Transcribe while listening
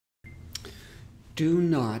Do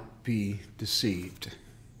not be deceived.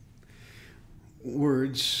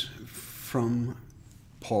 Words from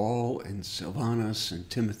Paul and Silvanus and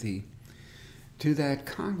Timothy to that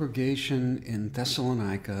congregation in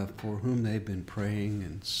Thessalonica for whom they've been praying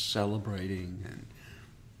and celebrating and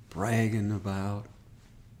bragging about.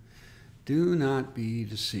 Do not be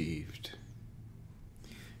deceived,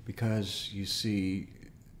 because you see,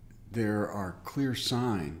 there are clear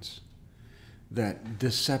signs that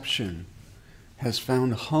deception has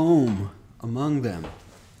found a home among them.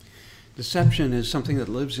 Deception is something that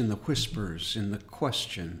lives in the whispers, in the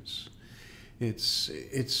questions. It's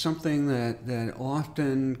something that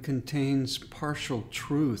often contains partial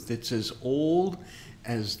truth. It's as old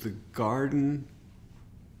as the Garden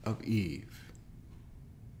of Eve.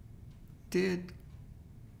 Did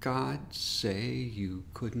God say you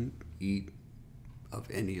couldn't eat of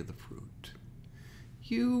any of the fruit?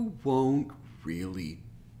 You won't really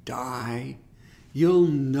die. You'll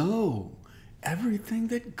know everything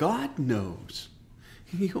that God knows.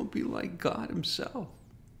 You'll be like God himself.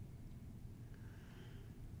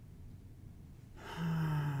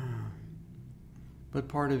 But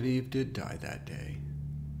part of Eve did die that day.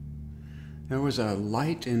 There was a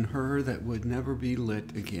light in her that would never be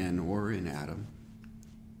lit again, or in Adam,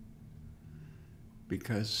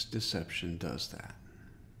 because deception does that.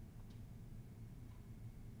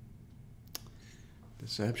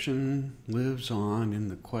 Deception lives on in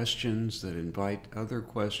the questions that invite other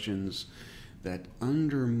questions that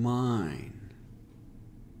undermine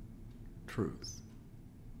truth.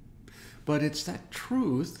 But it's that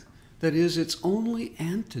truth that is its only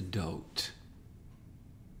antidote.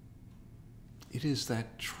 It is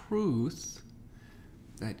that truth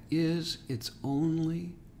that is its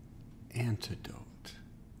only antidote.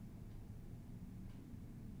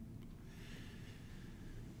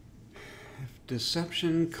 If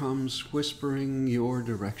deception comes whispering your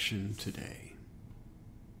direction today,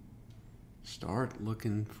 start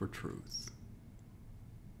looking for truth.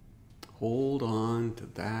 Hold on to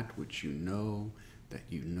that which you know, that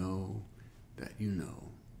you know, that you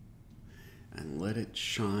know, and let it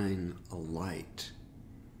shine a light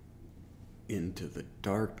into the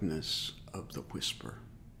darkness of the whisper.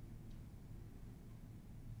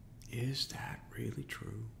 Is that really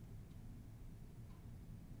true?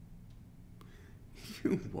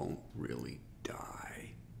 You won't really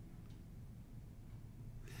die.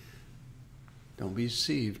 Don't be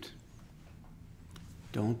deceived.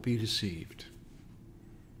 Don't be deceived.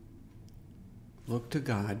 Look to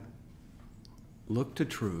God. Look to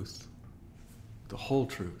truth, the whole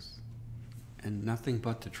truth, and nothing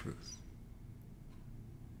but the truth.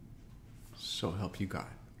 So help you God.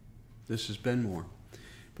 This is Ben Moore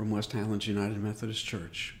from West Highlands United Methodist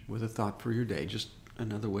Church with a thought for your day, just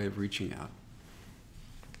another way of reaching out.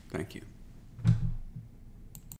 Thank you.